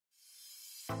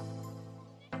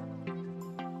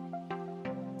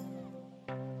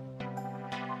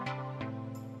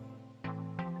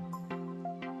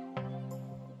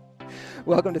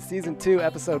Welcome to Season 2,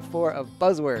 Episode 4 of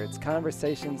Buzzwords,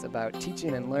 conversations about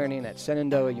teaching and learning at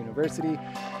Shenandoah University,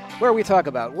 where we talk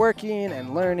about working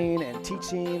and learning and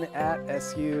teaching at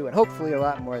SU, and hopefully a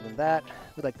lot more than that.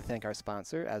 We'd like to thank our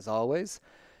sponsor, as always,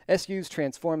 SU's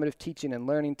Transformative Teaching and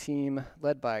Learning Team,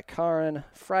 led by Karin,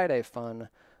 Friday Fun,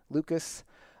 Lucas.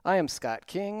 I am Scott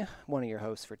King, one of your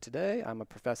hosts for today. I'm a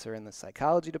professor in the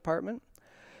psychology department.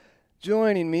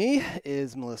 Joining me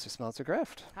is Melissa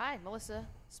Smeltzercraft. Hi, Melissa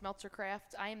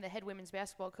Smeltzercraft. I am the head women's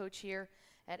basketball coach here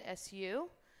at SU.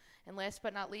 And last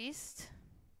but not least,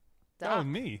 Doc. Oh,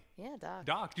 me. Yeah, Doc.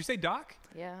 Doc. Did you say Doc?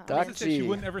 Yeah. Doc Melissa said she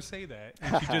wouldn't ever say that.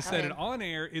 And she just said it on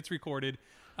air. It's recorded.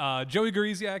 Joey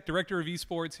Gariziak, Director of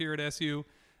Esports here at SU.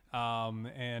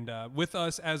 And with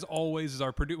us, as always, is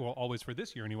our producer, well, always for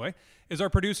this year anyway, is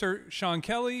our producer, Sean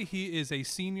Kelly. He is a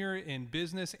senior in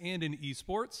business and in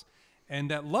esports. And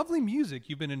that lovely music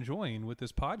you've been enjoying with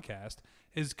this podcast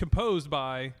is composed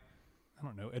by, I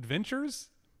don't know, Adventures?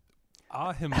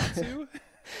 Ahimatsu?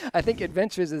 I think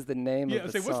Adventures is the name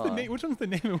of the what's song. the name? Which one's the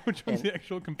name and which one's the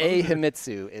actual composer?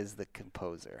 Ahimatsu is the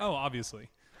composer. Oh, obviously.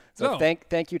 So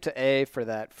thank you to A for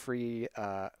that free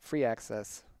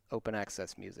access, open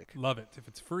access music. Love it. If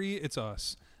it's free, it's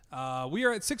us. We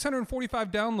are at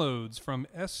 645 downloads from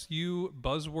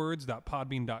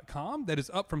subuzzwords.podbean.com. That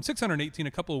is up from 618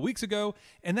 a couple of weeks ago,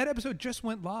 and that episode just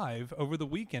went live over the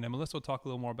weekend, and Melissa will talk a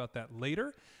little more about that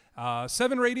later.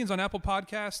 7 ratings on Apple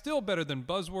Podcasts, still better than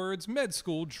Buzzwords, Med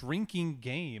School, Drinking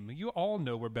Game. You all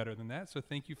know we're better than that, so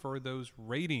thank you for those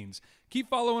ratings. Keep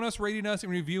following us, rating us,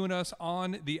 and reviewing us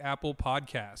on the Apple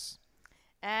Podcasts.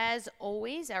 As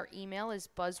always, our email is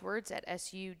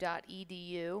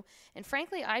buzzwords@su.edu. And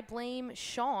frankly, I blame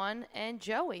Sean and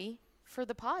Joey for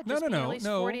the pod just being released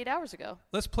 48 hours ago.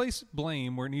 Let's place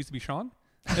blame where it needs to be Sean.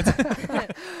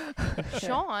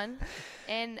 Sean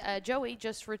and Joey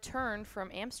just returned from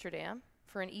Amsterdam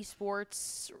for an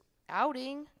esports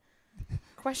outing, ?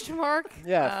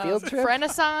 Yeah, field trip?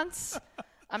 Renaissance.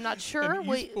 I'm not sure. An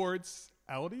esports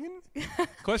outing? ?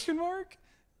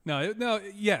 No,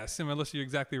 yes, and Melissa, you're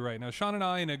exactly right. Now, Sean and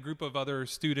I and a group of other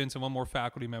students and one more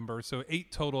faculty member, so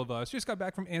 8 total of us, just got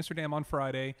back from Amsterdam on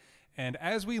Friday, and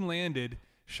as we landed,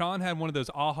 Sean had one of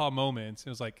those aha moments. It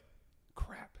was like,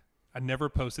 crap, I never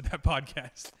posted that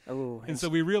podcast. Oh, and so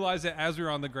we realized that as we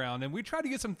were on the ground, and we tried to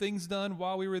get some things done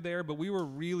while we were there, but we were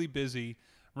really busy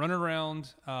running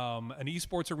around an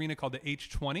esports arena called the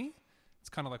H20. It's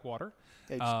kind of like water.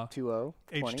 H2O.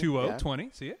 H2O 20,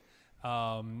 see it?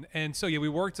 And so, we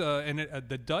worked in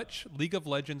the Dutch League of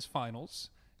Legends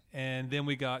finals, and then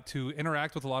we got to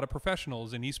interact with a lot of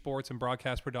professionals in esports and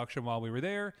broadcast production while we were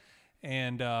there.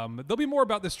 And there'll be more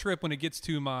about this trip when it gets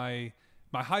to my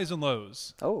highs and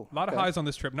lows. Oh, a lot of highs on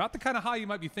this trip. Not the kind of high you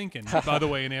might be thinking, by the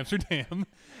way, in Amsterdam,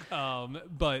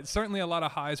 but certainly a lot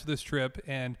of highs for this trip.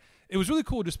 And it was really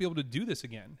cool just to be able to do this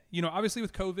again. You know, obviously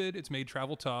with COVID, it's made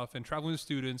travel tough, and traveling with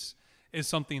students is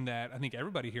something that I think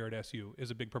everybody here at SU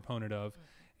is a big proponent of.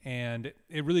 And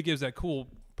it really gives that cool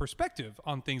perspective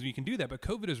on things when you can do that. But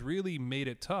COVID has really made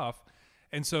it tough.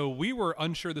 And so we were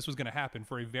unsure this was going to happen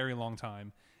for a very long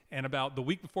time. And about the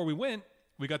week before we went,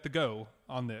 we got the go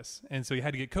on this. And so you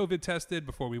had to get COVID tested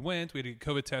before we went. We had to get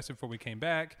COVID tested before we came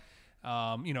back.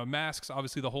 Masks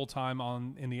obviously the whole time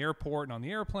in the airport and on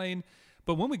the airplane.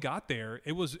 But when we got there,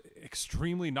 it was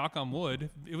extremely, knock on wood,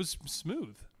 it was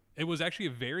smooth. It was actually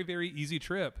a very, very easy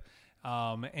trip,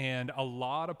 and a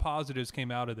lot of positives came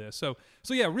out of this. So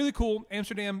yeah, really cool.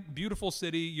 Amsterdam, beautiful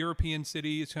city, European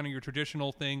city. It's kind of your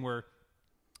traditional thing where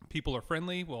people are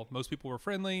friendly. Well, most people were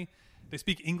friendly. They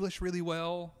speak English really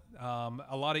well.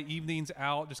 A lot of evenings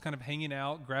out, just kind of hanging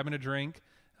out, grabbing a drink,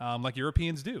 like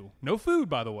Europeans do. No food,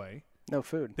 by the way. No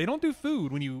food. They don't do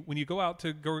food when you go out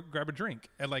to go grab a drink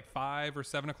at like 5 or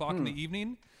 7 o'clock in the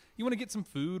evening. You want to get some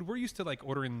food. We're used to like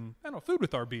ordering, food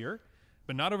with our beer,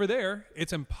 but not over there.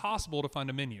 It's impossible to find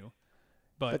a menu.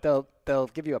 But they'll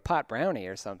give you a pot brownie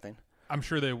or something. I'm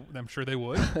sure they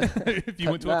would if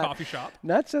you went to a coffee shop.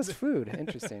 Not just food.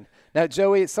 Interesting. Now,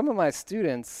 Joey, some of my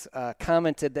students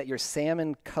commented that your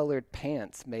salmon-colored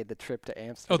pants made the trip to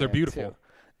Amsterdam. Oh, they're beautiful. Too.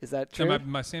 Is that true? Yeah,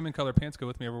 my salmon-colored pants go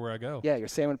with me everywhere I go. Yeah, your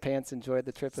salmon pants enjoyed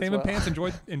the trip as well. Salmon pants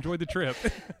enjoyed the trip.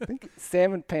 I think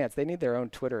salmon pants, they need their own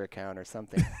Twitter account or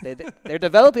something. They're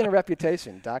developing a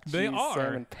reputation. Doc G's They are.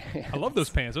 Salmon pants. I love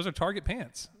those pants. Those are Target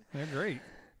pants. They're great.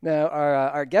 Now,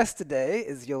 our guest today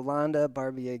is Yolanda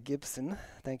Barbier-Gibson.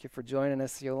 Thank you for joining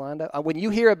us, Yolanda. When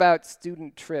you hear about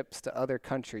student trips to other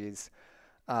countries,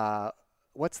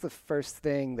 what's the first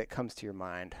thing that comes to your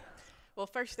mind? Well,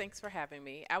 first, thanks for having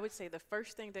me. I would say the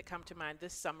first thing that come to mind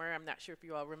this summer, I'm not sure if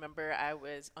you all remember, I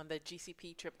was on the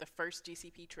GCP trip, the first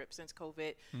GCP trip since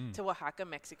COVID to Oaxaca,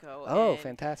 Mexico. Oh, and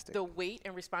fantastic. The weight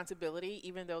and responsibility,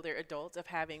 even though they're adults, of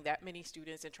having that many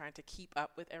students and trying to keep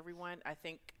up with everyone, I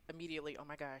think immediately, oh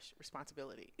my gosh,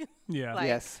 responsibility. Yeah. Like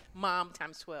Yes. mom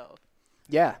times 12.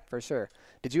 Yeah, for sure.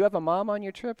 Did you have a mom on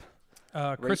your trip?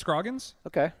 Chris Scroggins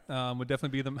Okay. would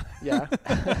definitely be the.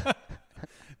 Yeah.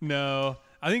 No,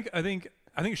 I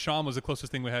think Sean was the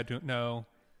closest thing we had to. No,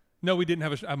 we didn't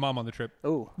have a mom on the trip.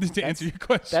 Oh, To answer your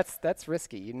question. that's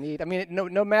risky. You need. I mean,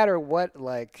 no matter what,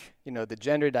 like, the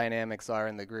gender dynamics are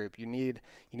in the group, you need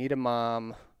a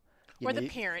mom. Or the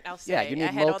parent, I'll say. Yeah, you need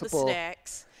I had multiple- all the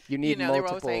snacks. You need They were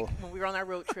always multiple. like, when we were on our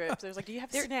road trips, they was like, do you have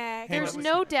snacks? There's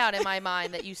no doubt in my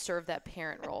mind that you served that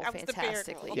parent role I was the parent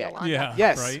fantastically, role. Yeah. Yolanda. Yeah.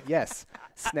 Yes. Right. Yes.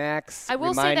 Snacks. I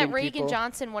will say that reminding Reagan people.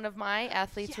 Johnson, one of my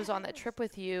athletes, was on that trip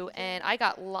with you, and I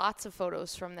got lots of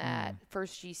photos from that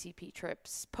first GCP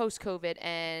trips post-COVID,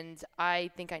 and I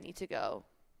think I need to go.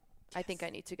 I think I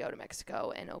need to go to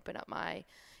Mexico and open up my,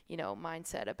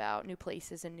 mindset about new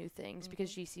places and new things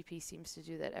because GCP seems to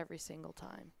do that every single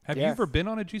time. Have Yeah. you ever been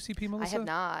on a GCP, Melissa? I have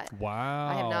not. Wow.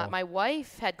 I have not. My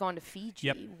wife had gone to Fiji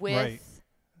Yep, with right.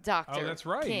 Dr. Oh, that's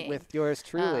right. King. With yours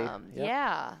truly.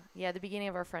 Yep. Yeah. The beginning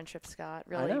of our friendship, Scott.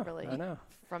 Really, I know.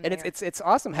 From And there. it's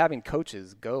awesome having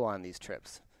coaches go on these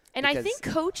trips. And I because- think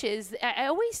coaches, I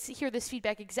always hear this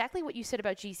feedback, exactly what you said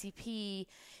about GCP,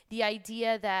 the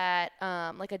idea that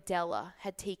like Adela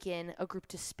had taken a group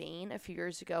to Spain a few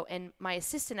years ago, and my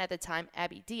assistant at the time,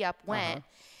 Abby Diop, went.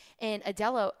 And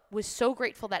Adela was so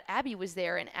grateful that Abby was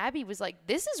there, and Abby was like,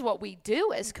 this is what we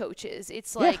do as coaches.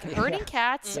 It's like herding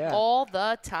cats Yeah. all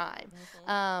the time.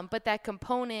 But that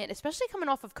component, especially coming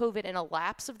off of COVID and a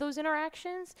lapse of those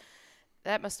interactions,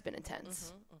 that must have been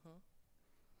intense.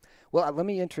 Well, let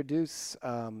me introduce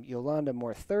Yolanda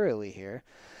more thoroughly here.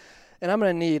 And I'm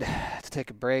going to need to take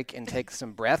a break and take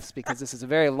some breaths because this is a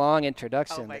very long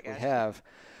introduction my that we gosh. have.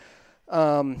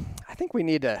 I think we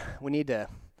need to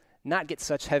not get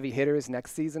such heavy hitters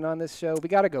next season on this show. We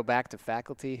got to go back to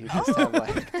faculty who just have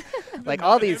like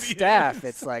all these heavy staff. hitters.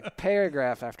 It's like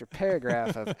paragraph after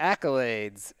paragraph of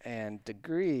accolades and You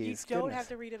degrees. don't Goodness. have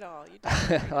to read it all. You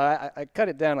don't. Well, I cut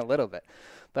it down a little bit.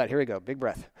 But here we go. Big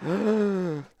breath.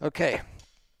 Okay.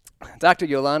 Dr.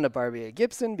 Yolanda Barbier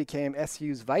Gibson became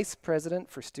SU's Vice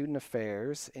President for Student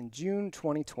Affairs in June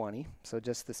 2020, so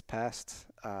just this past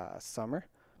summer.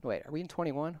 Wait, are we in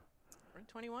 21? We're in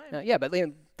 21. Yeah, but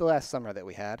the last summer that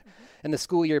we had. And the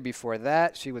school year before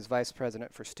that, she was Vice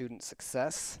President for Student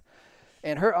Success.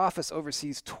 And her office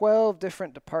oversees 12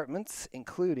 different departments,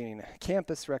 including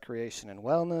campus recreation and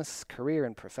wellness, career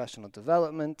and professional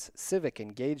development, civic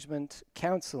engagement,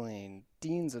 counseling,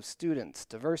 deans of students,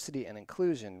 diversity and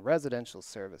inclusion, residential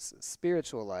services,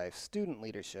 spiritual life, student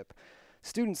leadership,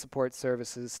 student support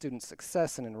services, student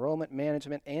success and enrollment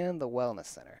management, and the wellness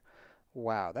center.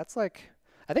 Wow, that's like,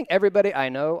 I think everybody I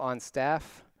know on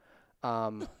staff,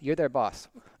 you're their boss.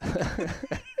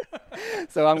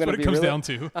 So I'm That's going what to be it comes really, down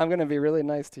to. I'm going to be really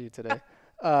nice to you today.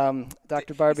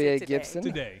 Dr. Barbier today. Gibson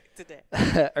Today.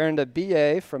 earned a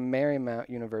BA from Marymount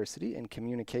University in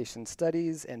Communication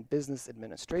Studies and Business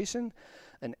Administration,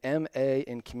 an MA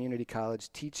in Community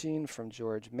College Teaching from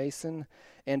George Mason,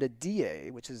 and a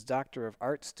DA, which is Doctor of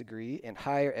Arts degree in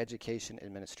Higher Education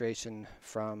Administration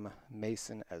from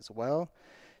Mason as well.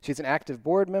 She's an active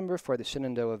board member for the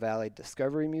Shenandoah Valley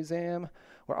Discovery Museum,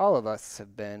 where all of us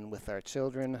have been with our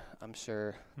children, I'm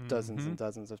sure dozens and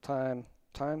dozens of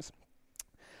times.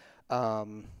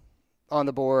 On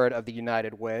the board of the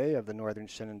United Way of the Northern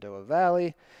Shenandoah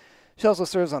Valley. She also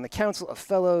serves on the Council of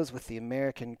Fellows with the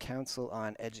American Council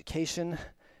on Education.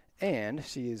 And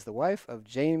she is the wife of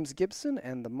James Gibson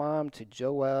and the mom to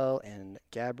Joelle and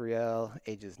Gabrielle,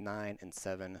 ages 9 and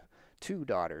 7, 2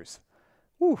 daughters.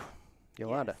 Woo,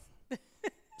 Yolanda.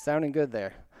 Sounding good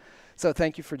there. So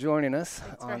thank you for joining us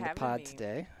Thanks for on the having pod me.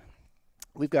 today.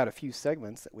 We've got a few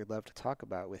segments that we'd love to talk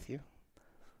about with you,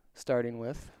 starting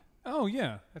with... Oh,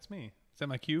 yeah. That's me. Is that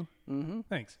my cue? Mm-hmm.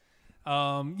 Thanks.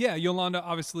 Yeah, Yolanda,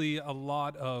 obviously a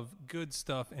lot of good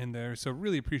stuff in there. So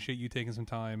really appreciate you taking some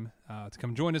time to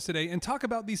come join us today and talk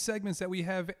about these segments that we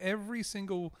have every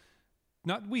single,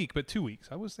 not week, but 2 weeks.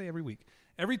 I would say every week.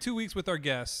 Every 2 weeks with our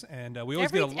guests. And we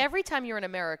always get a Every time you're in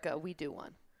America, we do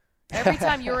one. Every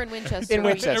time you're in Winchester, In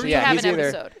Winchester, we yeah, have he's an either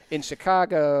episode. in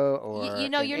Chicago or You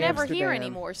know, in you're never here Amsterdam.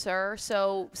 anymore, sir.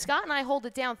 So Scott and I hold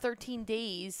it down 13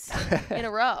 days in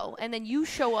a row, and then you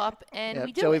show up and Yep,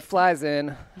 we do Joey it. flies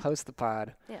in, hosts the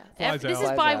pod. Yeah, Flies this out. is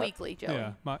Flies bi-weekly,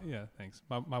 Joey. Yeah, thanks.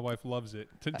 My wife loves it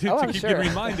to I'm keep sure. getting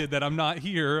reminded that I'm not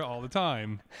here all the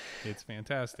time. It's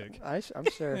fantastic. I'm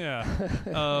sure. Yeah.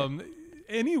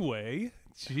 Anyway,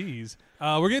 geez.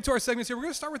 We're getting to our segments here. We're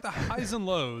going to start with the highs and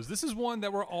lows. This is one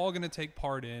that we're all going to take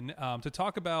part in to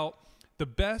talk about the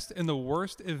best and the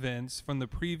worst events from the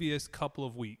previous couple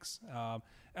of weeks.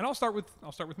 And I'll start with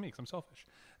me because I'm selfish.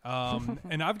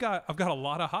 And I've got a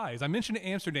lot of highs. I mentioned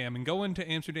Amsterdam, and going to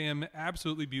Amsterdam,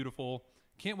 absolutely beautiful.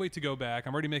 Can't wait to go back.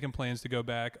 I'm already making plans to go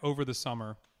back over the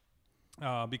summer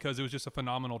because it was just a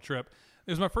phenomenal trip.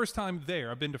 It was my first time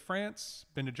there. I've been to France,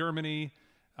 been to Germany,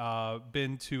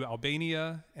 been to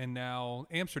Albania, and now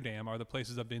Amsterdam are the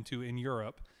places I've been to in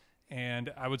Europe.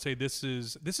 And I would say this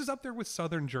is up there with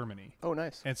southern Germany. Oh,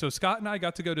 nice. And so Scott and I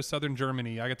got to go to southern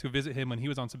Germany. I got to visit him when he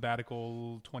was on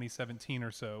sabbatical 2017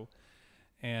 or so.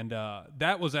 And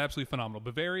that was absolutely phenomenal.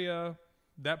 Bavaria,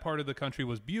 that part of the country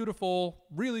was beautiful,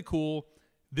 really cool.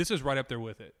 This is right up there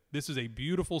with it. This is a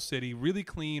beautiful city, really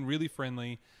clean, really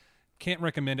friendly. Can't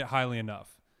recommend it highly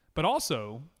enough. But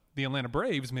also, the Atlanta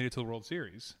Braves made it to the World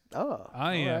Series. Oh,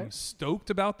 I all am right. stoked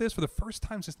about this. For the first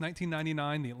time since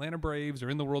 1999, the Atlanta Braves are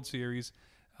in the World Series.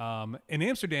 In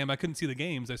Amsterdam, I couldn't see the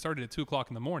games. I started at 2 o'clock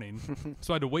in the morning,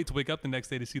 so I had to wait to wake up the next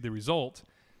day to see the result.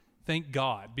 Thank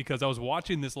God, because I was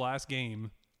watching this last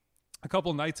game a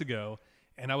couple nights ago,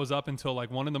 and I was up until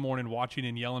like 1 in the morning watching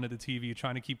and yelling at the TV,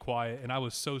 trying to keep quiet, and I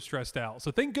was so stressed out.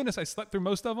 So thank goodness I slept through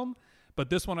most of them, but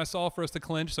this one I saw for us to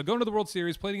clinch. So going to the World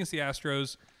Series, playing against the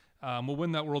Astros, we'll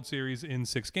win that World Series in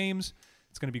 6 games.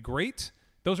 It's going to be great.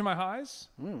 Those are my highs.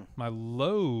 My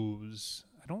lows,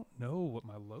 I don't know what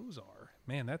my lows are.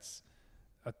 Man, that's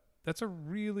a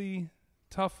really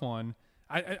tough one.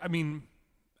 I mean,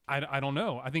 I don't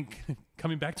know. I think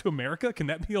coming back to America, can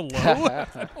that be a low?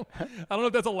 I don't know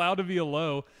if that's allowed to be a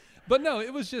low. But no,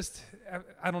 it was just,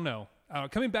 I don't know.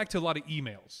 Coming back to a lot of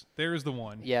emails. There's the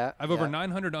one. Yeah. I have over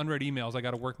 900 unread emails I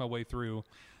got to work my way through.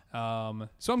 So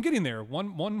I'm getting there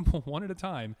one at a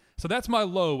time. So that's my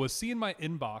low, was seeing my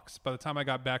inbox by the time I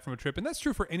got back from a trip. And that's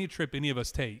true for any trip any of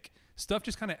us take. Stuff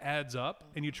just kind of adds up,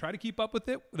 and you try to keep up with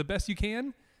it the best you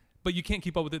can, but you can't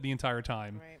keep up with it the entire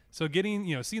time. Right. So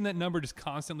seeing that number just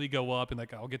constantly go up and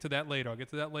like, I'll get to that later.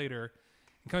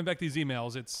 And coming back to these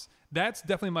emails, that's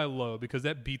definitely my low because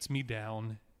that beats me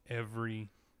down every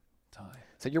time.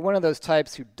 So you're one of those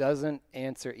types who doesn't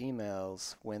answer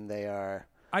emails when they are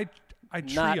I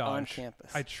triage. not on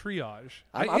campus. I triage.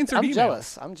 I'm answered emails.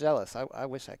 jealous. I'm jealous. I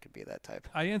wish I could be that type.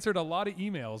 I answered a lot of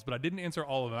emails, but I didn't answer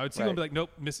all of them. I would see them and be like, nope,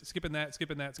 skipping that,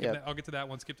 Yep. that. I'll get to that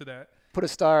one, skip to that. Put a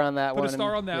star on that one. Put a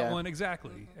star on that yeah. one.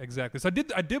 Exactly. So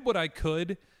I did what I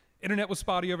could. Internet was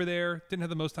spotty over there. Didn't have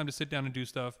the most time to sit down and do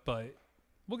stuff, but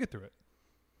we'll get through it.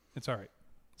 It's all right.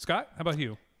 Scott, how about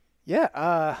you?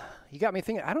 Yeah, you got me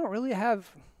thinking. I don't really have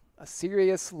a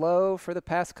serious low for the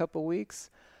past couple weeks.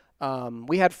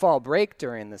 We had fall break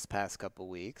during this past couple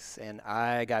weeks, and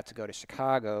I got to go to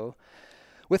Chicago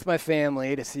with my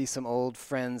family to see some old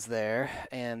friends there,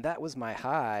 and that was my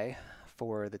high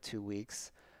for the 2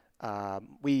 weeks.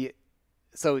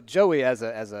 So Joey, as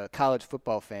a college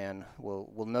football fan,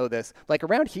 will know this. Like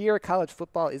around here, college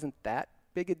football isn't that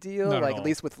big a deal. Not at like all. at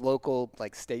least with local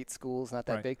like state schools, not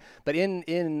that Right. big. But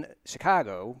in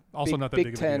Chicago, Also not that Big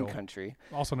big of a Ten deal. country,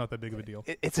 Also not that big of a deal.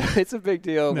 it's a big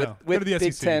deal No, go with to the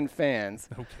Big SEC. Ten fans.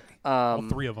 Okay. All Um,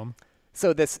 3 of them.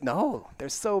 So there's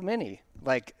so many.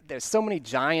 Like there's so many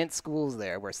giant schools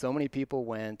there where so many people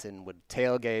went and would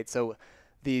tailgate. So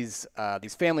these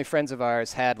family friends of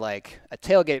ours had like a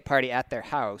tailgate party at their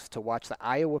house to watch the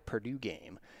Iowa-Purdue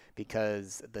game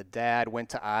because the dad went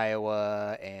to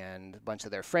Iowa and a bunch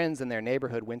of their friends in their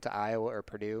neighborhood went to Iowa or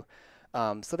Purdue.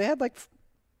 So they had like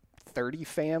 30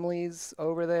 families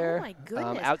over there. my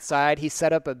goodness. Outside, he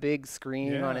set up a big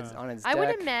screen on his Yeah. deck. I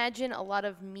would imagine a lot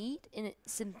of meat in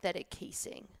synthetic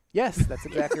casing. Yes, that's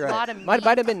exactly right. Lot of might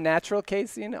meat. have been natural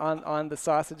casing on the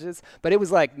sausages, but it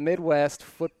was like Midwest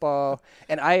football.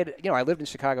 And I lived in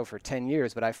Chicago for 10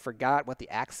 years, but I forgot what the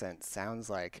accent sounds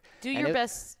like. Do And your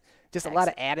best. Just a lot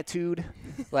of attitude,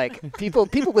 like people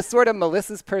with sort of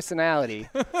Melissa's personality,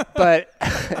 but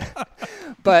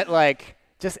but like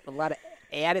just a lot of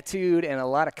attitude and a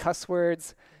lot of cuss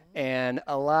words and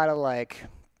a lot of like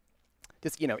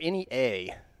just any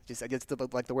A, just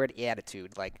like the word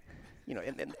attitude, like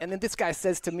and then this guy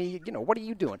says to me, what are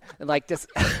you doing? And like just,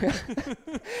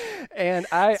 and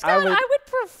I would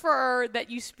prefer that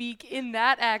you speak in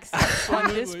that accent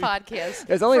on this podcast.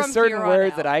 There's only from certain here on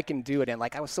words out. that I can do it in.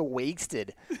 Like I was so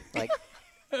wasted, like,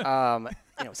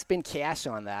 spend cash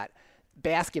on that.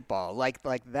 Basketball, like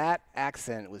that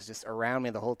accent was just around me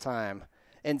the whole time.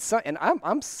 And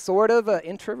I'm sort of an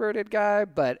introverted guy,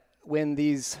 but when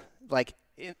these like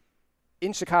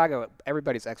in Chicago,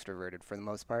 everybody's extroverted for the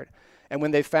most part. And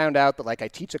when they found out that like I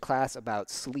teach a class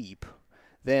about sleep,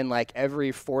 then like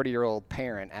every 40-year-old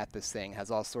parent at this thing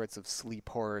has all sorts of sleep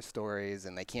horror stories,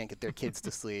 and they can't get their kids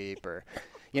to sleep, or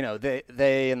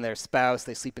they and their spouse,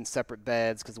 they sleep in separate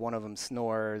beds because one of them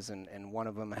snores and one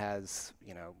of them has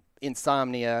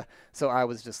insomnia. So I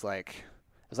was just like,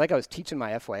 it was like I was teaching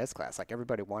my FYS class. Like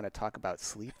everybody wanted to talk about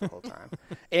sleep the whole time.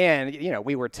 And,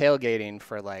 we were tailgating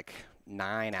for like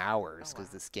 9 hours because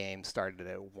this game started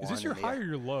at 1. Is this your high or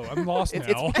your low? I'm lost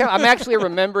now. I'm actually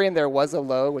remembering there was a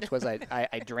low, which was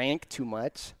I drank too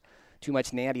much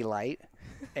Natty Light.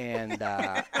 And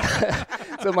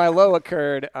so my low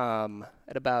occurred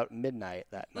at about midnight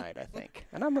that night, I think.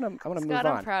 And I'm gonna move on. Scott,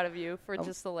 I'm proud of you for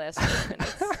just the last 2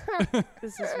 minutes.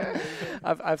 This is amazing.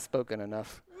 I've spoken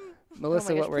enough.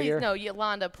 Melissa, what were please, your? No,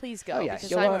 Yolanda, please go. Oh, yeah,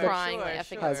 because Yolanda. I'm crying Sure,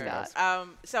 laughing sure. at Scott.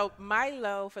 So my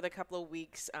low for the couple of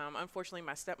weeks, unfortunately,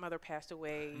 my stepmother passed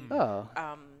away Oh.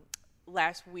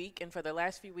 last week. And for the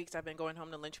last few weeks, I've been going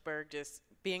home to Lynchburg, just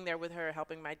being there with her,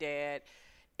 helping my dad.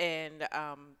 And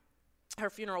her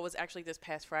funeral was actually this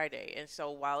past Friday. And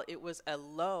so while it was a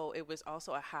low, it was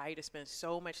also a high to spend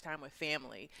so much time with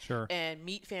family. Sure. And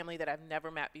meet family that I've never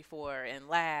met before, and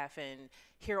laugh and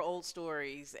hear old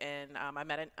stories. And I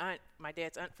met an aunt, my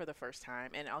dad's aunt, for the first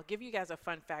time. And I'll give you guys a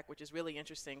fun fact, which is really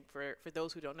interesting for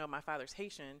those who don't know. My father's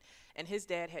Haitian, and his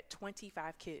dad had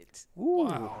 25 kids. Ooh.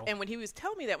 Wow. And when he was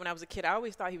telling me that when I was a kid, I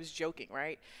always thought he was joking,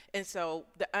 right? And so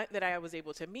the aunt that I was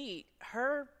able to meet,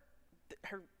 her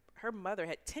mother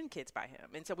had 10 kids by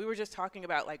him. And so we were just talking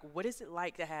about, like, what is it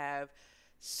like to have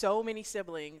so many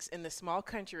siblings in this small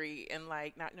country, and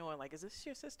like not knowing, like, is this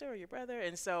your sister or your brother?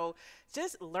 And so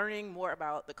just learning more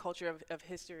about the culture of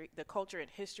history, the culture and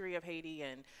history of Haiti,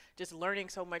 and just learning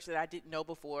so much that I didn't know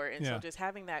before. And so just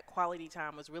having that quality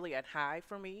time was really a high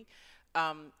for me.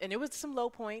 And it was some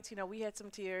low points, we had some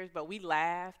tears, but we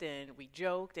laughed and we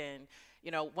joked. And,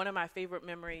 one of my favorite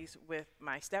memories with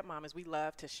my stepmom is we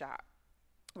loved to shop.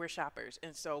 We're shoppers.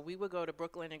 And so we would go to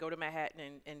Brooklyn and go to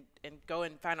Manhattan and go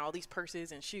and find all these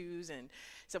purses and shoes. And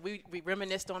so we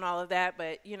reminisced on all of that.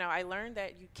 But, I learned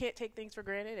that you can't take things for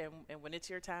granted. And when it's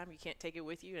your time, you can't take it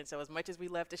with you. And so as much as we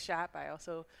love to shop, I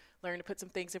also learned to put some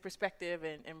things in perspective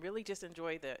and really just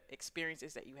enjoy the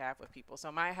experiences that you have with people.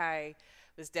 So my high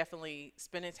was definitely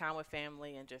spending time with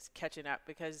family and just catching up,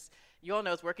 because you all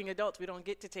know as working adults, we don't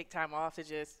get to take time off to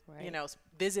just,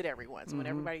 visit everyone. So when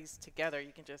everybody's together,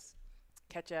 you can just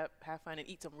catch up, have fun, and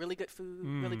eat some really good food,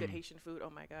 really good Haitian food. Oh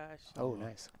my gosh. Oh,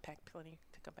 nice. I packed plenty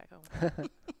to come back home.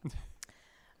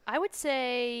 I would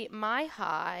say my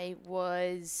high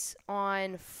was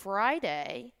on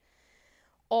Friday.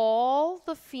 All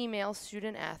the female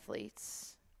student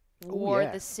athletes wore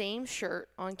the same shirt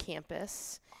on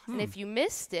campus. And if you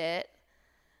missed it,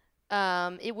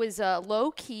 it was a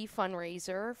low-key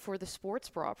fundraiser for the Sports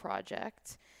Bra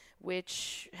Project,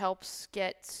 which helps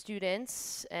get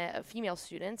students, female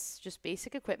students, just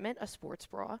basic equipment, a sports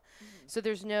bra. So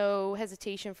there's no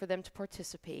hesitation for them to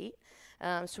participate.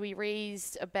 So we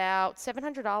raised about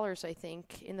 $700, I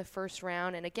think, in the first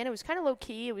round. And again, it was kind of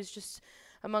low-key. It was just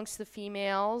amongst the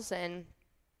females and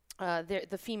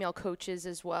the female coaches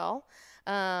as well.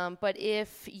 But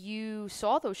if you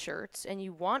saw those shirts and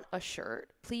you want a shirt,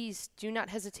 please do not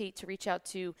hesitate to reach out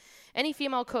to any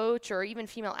female coach or even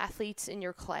female athletes in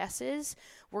your classes.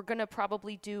 We're going to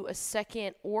probably do a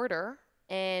second order,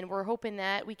 and we're hoping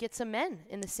that we get some men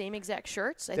in the same exact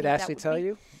shirts. Did Ashley tell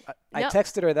you? I No.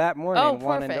 texted her that morning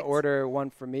wanting to perfect. order one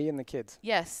for me and the kids.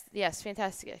 Yes,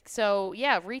 fantastic. So,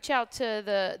 reach out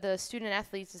to the student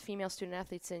athletes, the female student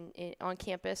athletes on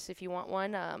campus if you want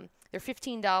one. They're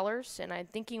 $15, and I'm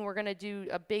thinking we're going to do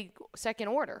a big second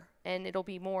order, and it'll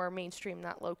be more mainstream,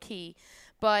 not low-key.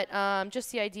 But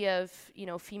just the idea of,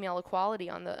 female equality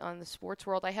on the sports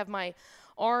world. I have my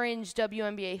orange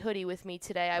WNBA hoodie with me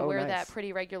today. I wear that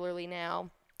pretty regularly now.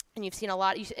 And you've seen a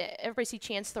lot. Everybody see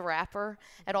Chance the Rapper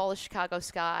at all the Chicago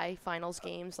Sky finals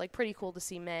games. Like, pretty cool to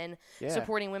see men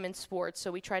supporting women's sports. So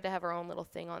we tried to have our own little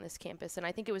thing on this campus, and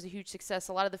I think it was a huge success.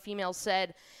 A lot of the females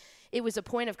said it was a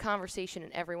point of conversation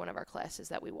in every one of our classes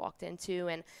that we walked into.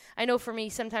 And I know for me,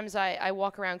 sometimes I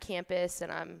walk around campus,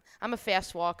 and I'm a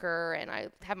fast walker, and I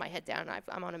have my head down.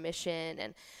 I'm on a mission,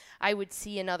 and I would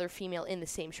see another female in the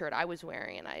same shirt I was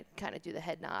wearing, and I'd kind of do the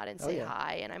head nod and say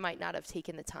hi, and I might not have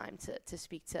taken the time to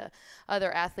speak to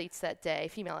other athletes that day,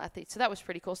 female athletes. So that was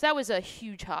pretty cool. So that was a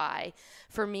huge high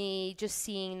for me, just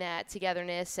seeing that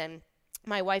togetherness. And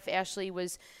my wife, Ashley,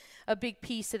 was a big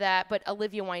piece of that, but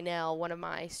Olivia Wynell, one of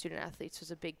my student athletes,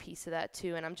 was a big piece of that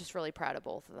too, and I'm just really proud of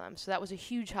both of them. So that was a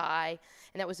huge high,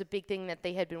 and that was a big thing that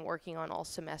they had been working on all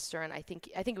semester, and I think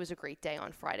it was a great day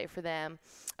on Friday for them.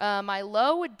 My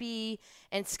low would be,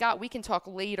 and Scott, we can talk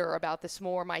later about this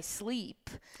more, my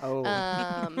sleep. Oh.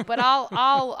 But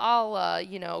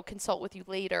I'll consult with you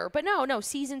later. But no,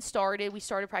 season started. We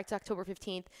started practice October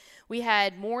 15th. We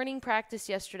had morning practice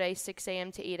yesterday, 6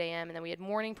 a.m. to 8 a.m., and then we had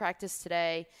morning practice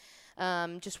today.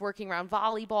 Just working around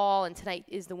volleyball, and tonight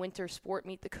is the winter sport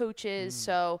meet the coaches.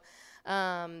 So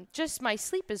just my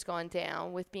sleep has gone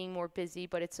down with being more busy,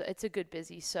 but it's a good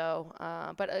busy. So,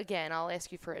 but again, I'll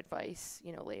ask you for advice,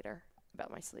 later about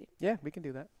my sleep. Yeah, we can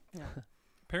do that. Yeah.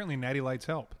 Apparently, natty lights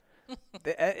help.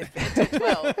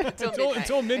 Until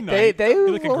midnight. They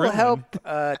You're like a will gremlin.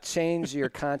 help change your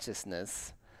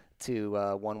consciousness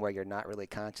to one where you're not really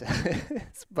conscious.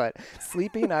 But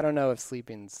sleeping, I don't know if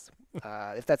sleeping's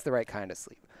if that's the right kind of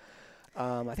sleep.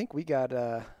 I think we got.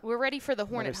 We're ready for the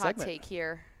Hornet hot segment. take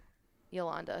here,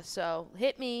 Yolanda. So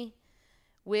hit me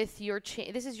with your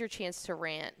this is your chance to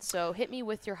rant. So hit me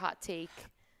with your hot take.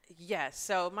 Yes.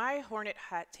 So my Hornet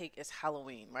hot take is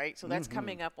Halloween, right? So that's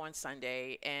coming up on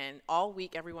Sunday, and all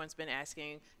week everyone's been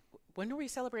asking, when are we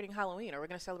celebrating Halloween? Are we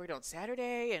going to celebrate on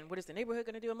Saturday? And what is the neighborhood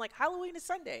going to do? I'm like, Halloween is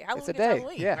Sunday. Halloween a is day,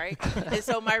 Halloween, yeah. right? And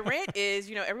so my rant is,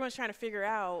 everyone's trying to figure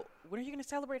out, when are you going to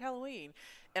celebrate Halloween?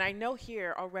 And I know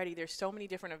here already there's so many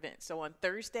different events. So on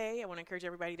Thursday, I want to encourage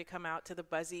everybody to come out to the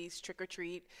Buzzies Trick or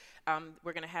Treat.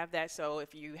 We're going to have that. So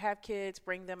if you have kids,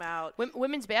 bring them out.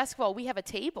 Women's basketball, we have a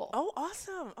table. Oh,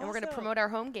 awesome. And we're going to promote our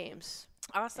home games.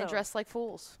 Awesome. And dress like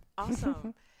fools.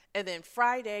 Awesome. And then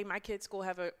Friday, my kids' school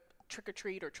have a trick or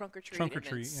treat or trunk or treat. Trunk or and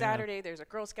then treat, yeah. Saturday, there's a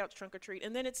Girl Scouts trunk or treat.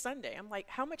 And then it's Sunday. I'm like,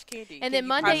 how much candy? And can then you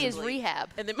Monday is possibly- rehab.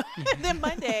 And then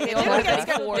Monday, and all then we have got to to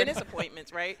schedule afford. dentist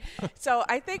appointments, right? So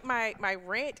I think my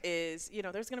rant is,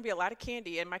 there's going to be a lot of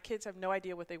candy, and my kids have no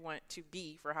idea what they want to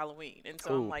be for Halloween. And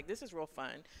so Ooh. I'm like, this is real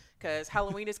fun because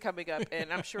Halloween is coming up,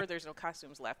 and I'm sure there's no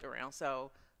costumes left around.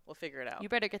 So we'll figure it out. You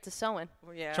better get to sewing.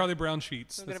 Well, yeah. Charlie Brown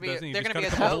sheets. They're That's going the best thing. to You be just a cut a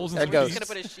couple ghost. holes in They're some ghosts.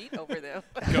 Just sheets. going to put a sheet over them.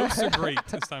 Ghosts are great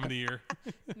this time of the year.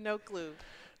 No clue.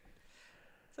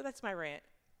 So that's my rant.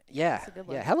 Yeah, That's a good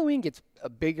one. yeah. Halloween becomes a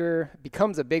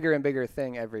bigger and bigger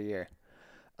thing every year.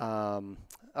 All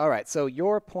right, so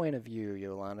your point of view,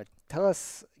 Yolanda, tell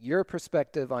us your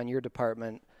perspective on your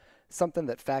department, something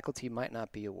that faculty might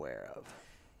not be aware of.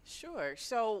 Sure.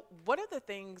 So one of the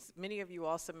things, many of you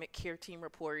all submit care team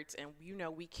reports, and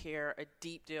we care a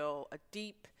deep deal,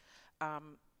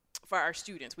 for our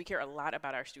students. We care a lot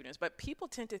about our students, but people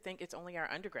tend to think it's only our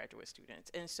undergraduate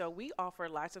students. And so we offer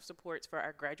lots of supports for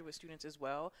our graduate students as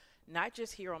well, not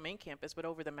just here on main campus, but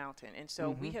over the mountain. And so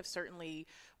we have certainly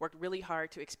worked really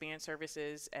hard to expand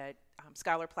services at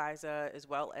Scholar Plaza as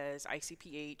well as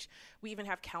ICPH. We even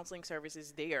have counseling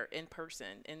services there in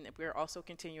person, and we're also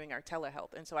continuing our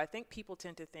telehealth. And so I think people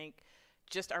tend to think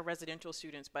just our residential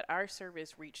students, but our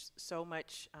service reached so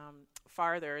much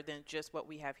farther than just what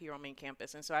we have here on main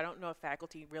campus. And so I don't know if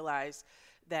faculty realize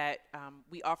that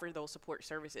we offer those support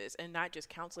services, and not just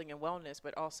counseling and wellness,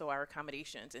 but also our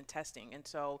accommodations and testing. And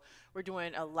so we're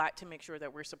doing a lot to make sure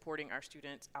that we're supporting our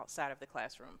students outside of the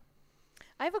classroom.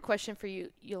 I have a question for you,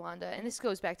 Yolanda, and this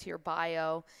goes back to your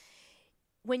bio.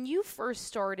 When you first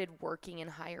started working in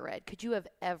higher ed, could you have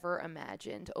ever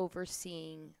imagined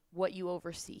overseeing what you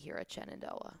oversee here at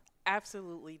Shenandoah?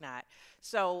 Absolutely not.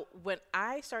 So when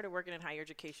I started working in higher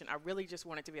education, I really just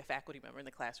wanted to be a faculty member in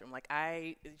the classroom.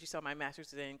 You saw my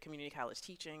master's in community college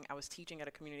teaching. I was teaching at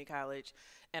a community college,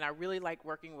 and I really liked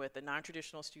working with the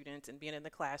non-traditional students and being in the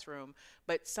classroom.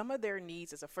 But some of their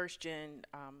needs as a first-gen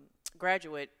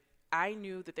graduate, I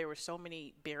knew that there were so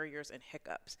many barriers and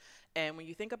hiccups. And when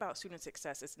you think about student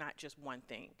success, it's not just one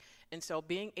thing. And so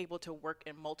being able to work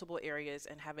in multiple areas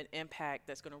and have an impact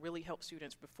that's going to really help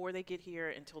students before they get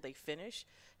here until they finish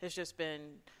has just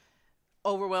been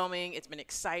overwhelming. It's been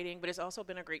exciting, but it's also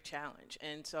been a great challenge.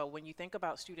 And so when you think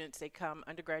about students, they come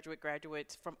undergraduate,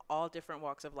 graduates from all different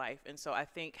walks of life. And so I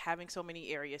think having so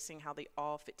many areas, seeing how they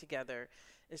all fit together,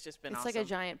 has just been It's awesome. like a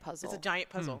giant puzzle. It's a giant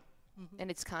puzzle.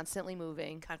 And it's constantly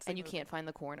moving, and you can't find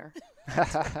the corner.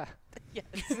 Yes.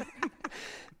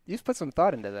 You've put some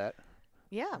thought into that.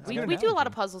 Yeah, good we do a lot analogy.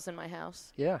 of puzzles in my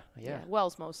house. Yeah.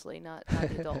 Wells mostly, not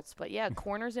the adults. But yeah,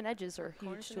 corners and edges are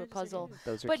Corners huge and to a edges are puzzle. huge.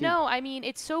 Those are But key. no, I mean,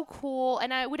 it's so cool.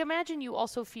 And I would imagine you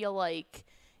also feel like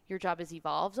your job has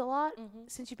evolved a lot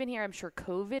since you've been here. I'm sure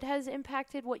COVID has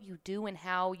impacted what you do and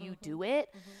how you do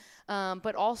it,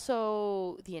 but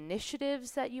also the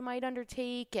initiatives that you might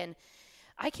undertake. And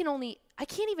I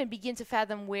can't even begin to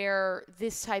fathom where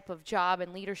this type of job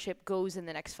and leadership goes in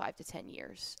the next 5 to 10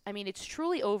 years. I mean, it's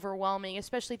truly overwhelming,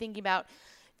 especially thinking about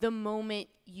the moment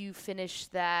you finish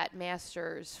that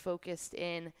master's focused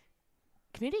in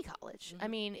community college. I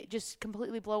mean, just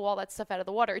completely blow all that stuff out of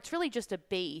the water. It's really just a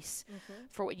base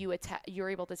for what you're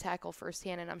able to tackle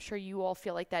firsthand. And I'm sure you all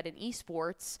feel like that in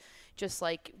esports, just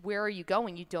like, where are you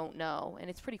going? You don't know. And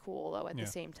it's pretty cool though at the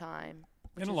same time.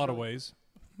 In a lot of ways.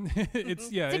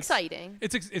 It's exciting.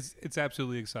 It's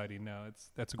absolutely exciting. No,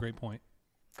 that's a great point.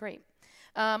 Great.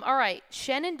 All right.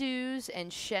 Shannon do's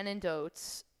and Shannon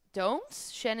don'ts.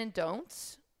 Shannon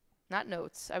don'ts. Not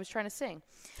notes. I was trying to sing.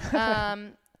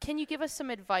 Can you give us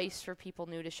some advice for people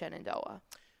new to Shenandoah?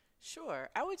 Sure.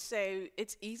 I would say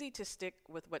it's easy to stick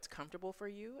with what's comfortable for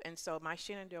you. And so my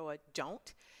Shenandoah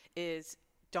don't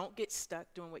get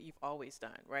stuck doing what you've always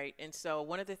done, right? And so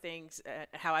one of the things,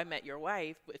 how I met your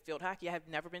wife with field hockey, I have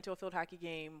never been to a field hockey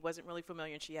game, wasn't really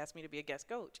familiar, and she asked me to be a guest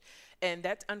coach. And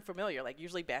that's unfamiliar. Like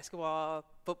usually basketball,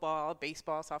 football,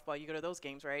 baseball, softball, you go to those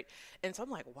games, right? And so I'm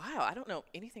like, wow, I don't know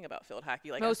anything about field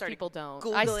hockey. Like most people don't.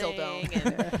 Googling I still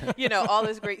don't. And, all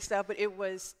this great stuff. But it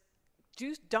was,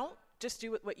 don't just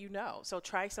do what you know. So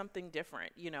try something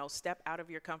different, step out of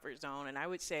your comfort zone. And I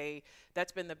would say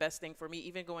that's been the best thing for me,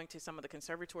 even going to some of the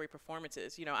conservatory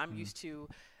performances. I'm used to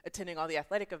attending all the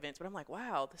athletic events, but I'm like,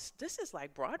 wow, this is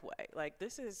like Broadway. Like,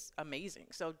 this is amazing.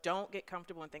 So don't get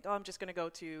comfortable and think, oh, I'm just going to go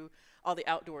to all the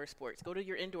outdoor sports. Go to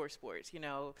your indoor sports,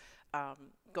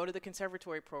 go to the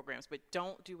conservatory programs, but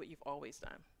don't do what you've always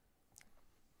done.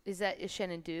 Is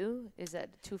Shannon do? Is that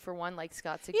 2 for 1 like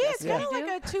Scott suggested? Yeah, it's kind of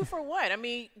like a 2 for 1. I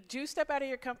mean, do step out of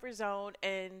your comfort zone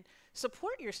and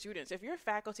support your students. If you're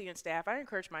faculty and staff, I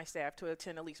encourage my staff to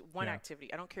attend at least one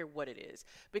activity. I don't care what it is,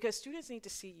 because students need to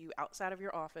see you outside of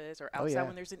your office or outside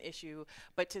when there's an issue,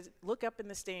 but to look up in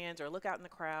the stands or look out in the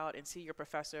crowd and see your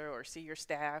professor or see your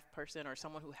staff person or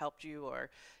someone who helped you,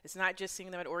 or it's not just seeing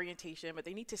them at orientation, but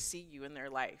they need to see you in their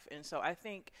life. And so I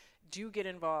think do get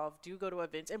involved, do go to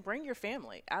events, and bring your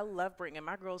family. I love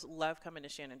my girls love coming to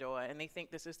Shenandoah, and they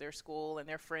think this is their school and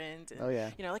their friends. And,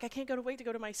 like, I can't wait to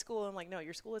go to my school. I'm like, no,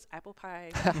 your school is apple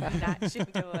pie, not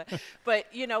Shenandoah. But,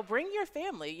 bring your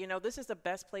family. This is the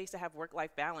best place to have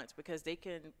work-life balance, because they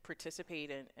can participate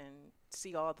and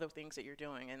see all the things that you're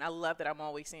doing. And I love that I'm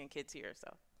always seeing kids here.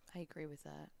 So I agree with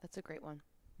that. That's a great one.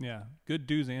 Yeah, good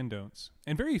do's and don'ts.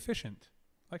 And very efficient,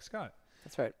 like Scott.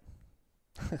 That's right.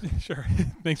 Sure.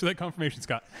 Thanks for that confirmation,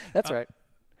 Scott. That's right.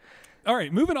 All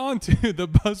right, moving on to the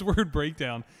buzzword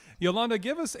breakdown. Yolanda,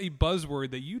 give us a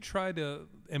buzzword that you try to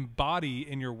embody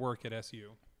in your work at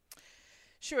SU.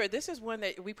 Sure. This is one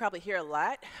that we probably hear a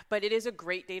lot, but it is a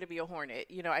great day to be a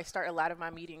Hornet. I start a lot of my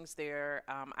meetings there.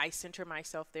 I center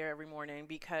myself there every morning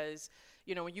because,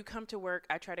 when you come to work,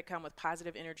 I try to come with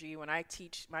positive energy. When I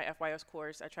teach my FYS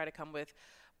course, I try to come with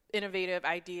innovative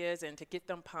ideas and to get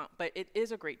them pumped. But it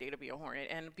is a great day to be a Hornet.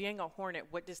 And being a Hornet,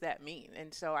 what does that mean?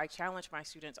 And so I challenge my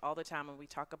students all the time when we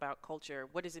talk about culture.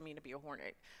 What does it mean to be a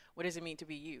Hornet? What does it mean to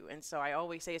be you? And so I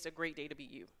always say it's a great day to be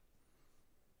you.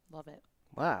 Love it.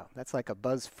 Wow, that's like a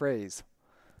buzz phrase.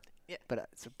 Yeah. But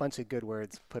it's a bunch of good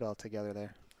words put all together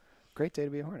there. Great day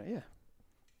to be a Hornet, yeah.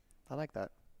 I like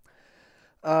that.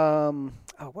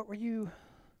 What were you...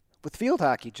 With field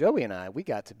hockey, Joey and I, we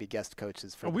got to be guest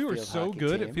coaches for the we were field so hockey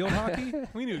good team. at field hockey.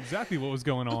 We knew exactly what was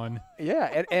going on.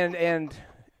 Yeah, and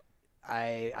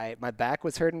I my back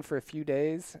was hurting for a few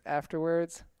days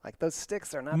afterwards. Like, those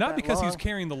sticks are not that because long. he was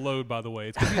carrying the load, by the way.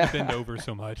 It's because he had to bend over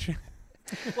so much.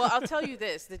 Well, I'll tell you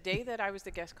this. The day that I was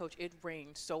the guest coach, it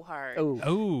rained so hard.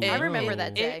 Oh. I remember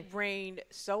that day. It rained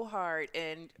so hard.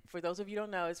 And for those of you who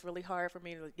don't know, it's really hard for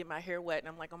me to get my hair wet. And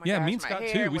I'm like, oh, my gosh, me and my Scott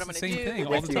hair, too. We what am I said going the to same do? thing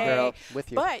all With the you, time. girl.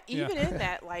 With you. But even in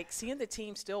that, like, seeing the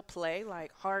team still play,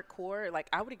 like, hardcore, like,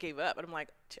 I would have gave up. But I'm like,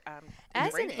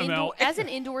 as an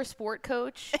indoor sport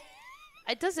coach,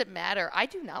 it doesn't matter. I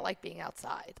do not like being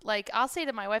outside. Like, I'll say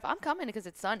to my wife, I'm coming because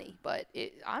it's sunny, but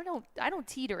I don't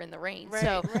teeter in the rain. Right,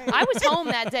 so right. I was home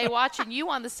that day watching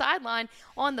you on the sideline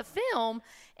on the film,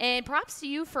 and props to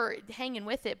you for hanging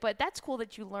with it. But that's cool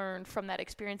that you learned from that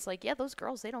experience. Like, yeah, those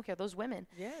girls, they don't care. Those women,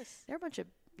 yes, they're a bunch of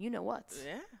you-know-whats.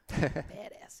 Yeah.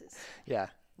 Badasses. Yeah.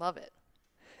 Love it.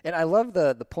 And I love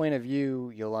the point of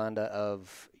view, Yolanda,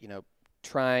 of,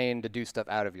 trying to do stuff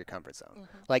out of your comfort zone.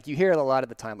 Mm-hmm. Like, you hear it a lot of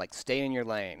the time, like, stay in your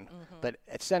lane. Mm-hmm. But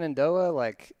at Shenandoah,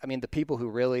 like, I mean, the people who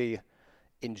really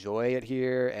enjoy it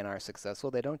here and are successful,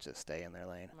 they don't just stay in their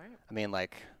lane. Right. I mean,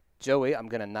 like, Joey, I'm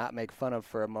going to not make fun of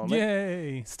for a moment.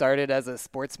 Yay! Started as a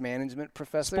sports management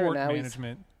professor. Sport now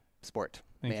management. He's sport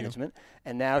Thank you. management.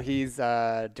 And now he's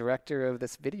director of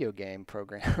this video game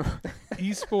program.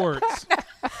 Esports.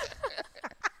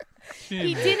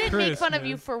 He didn't make fun of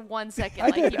you for 1 second.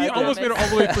 I did, you I He did. almost made it all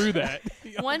the way through that.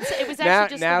 Once it was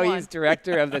actually just now the one. he's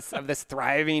director of this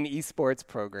thriving esports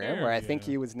program There where I we think go.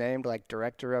 he was named like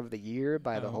director of the year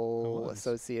by the Oh, whole nice.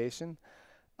 association.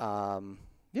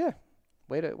 Yeah,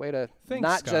 way to Thanks,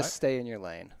 not Scott. just stay in your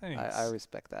lane. I Thanks.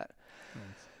 respect that. Thanks.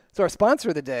 So our sponsor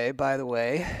of the day, by the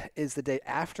way, is the day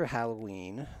after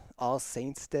Halloween, All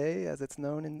Saints Day, as it's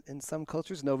known in some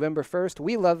cultures, November 1st.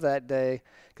 We love that day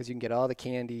because you can get all the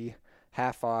candy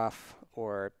half off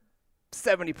or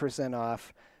 70%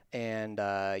 off, and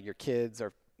your kids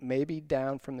are maybe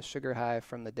down from the sugar high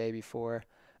from the day before.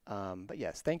 But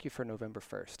yes, thank you for November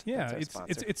 1st. Yeah, That's our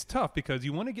sponsor. it's tough because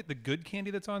you want to get the good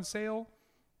candy that's on sale,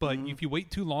 but Mm-hmm. if you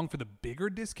wait too long for the bigger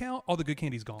discount, all the good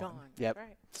candy's gone. Gone. Yep.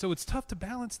 Right. So it's tough to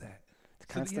balance that. So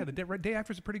constant- the day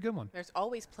after is a pretty good one. There's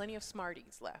always plenty of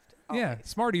Smarties left. Yeah, Always.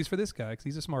 Smarties for this guy because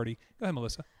he's a smarty. Go ahead,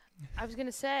 Melissa. I was going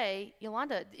to say,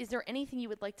 Yolanda, is there anything you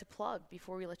would like to plug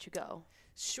before we let you go?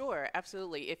 Sure,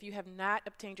 absolutely. If you have not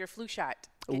obtained your flu shot,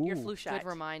 get your Ooh. flu shot. Good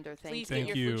reminder. Thank Please you. Thank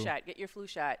get your you. flu shot. Get your flu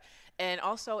shot. And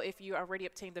also, if you already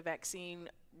obtained the vaccine,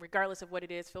 regardless of what it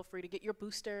is, feel free to get your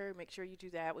booster. Make sure you do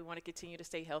that. We want to continue to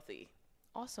stay healthy.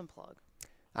 Awesome plug.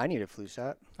 I need a flu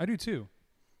shot. I do too.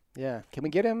 Yeah. Can we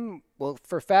get him? Well,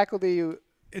 for faculty,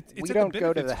 It's we at the don't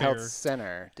go to the benefits health fair.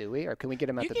 center, do we? Or can we get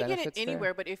him at You the can get benefits it fair?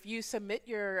 anywhere, but if you submit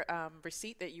your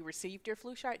receipt that you received your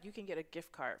flu shot, you can get a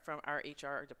gift card from our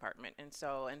HR department. And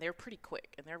they're pretty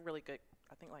quick, and they're really good.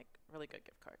 I think really good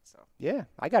gift cards. So Yeah,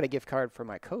 I got a gift card for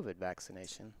my COVID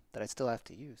vaccination that I still have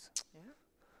to use. yeah.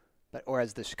 But, or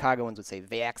as the Chicagoans would say,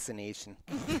 vaccination.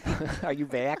 Are you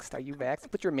vaxxed? Are you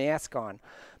vaxxed? Put your mask on.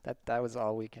 That was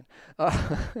all weekend. All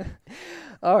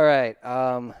right.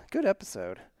 Good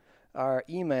episode. Our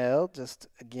email, just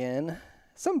again,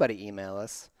 somebody email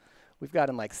us. We've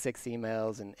gotten like 6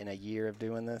 emails in a year of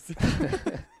doing this.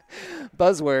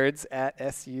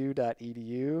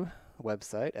 buzzwords@su.edu.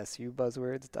 Website,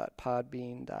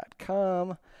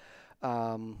 subuzzwords.podbean.com.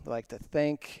 I'd like to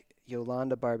thank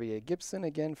Yolanda Barbier Gibson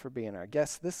again for being our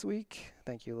guest this week.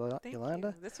 Thank you, Thank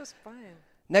Yolanda. you. This was fun.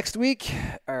 Next week,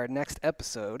 our next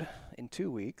episode in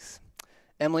 2 weeks,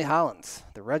 Emily Hollins,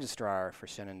 the registrar for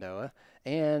Shenandoah,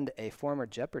 and a former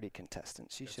Jeopardy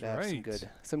contestant. She should have right.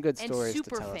 some good And stories to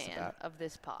super tell us fan about. of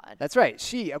this pod. That's right.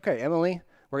 Okay, Emily,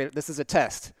 this is a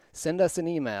test. Send us an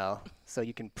email so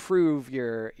you can prove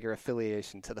your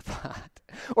affiliation to the pod,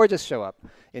 or just show up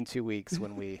in 2 weeks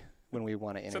when we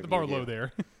want to interview Set the bar you. low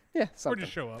there. Yeah, Or something.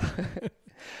 just show up.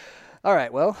 All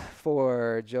right. Well,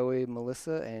 for Joey,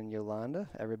 Melissa, and Yolanda,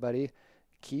 everybody,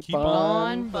 keep Keep on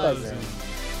on buzzing.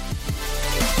 buzzing.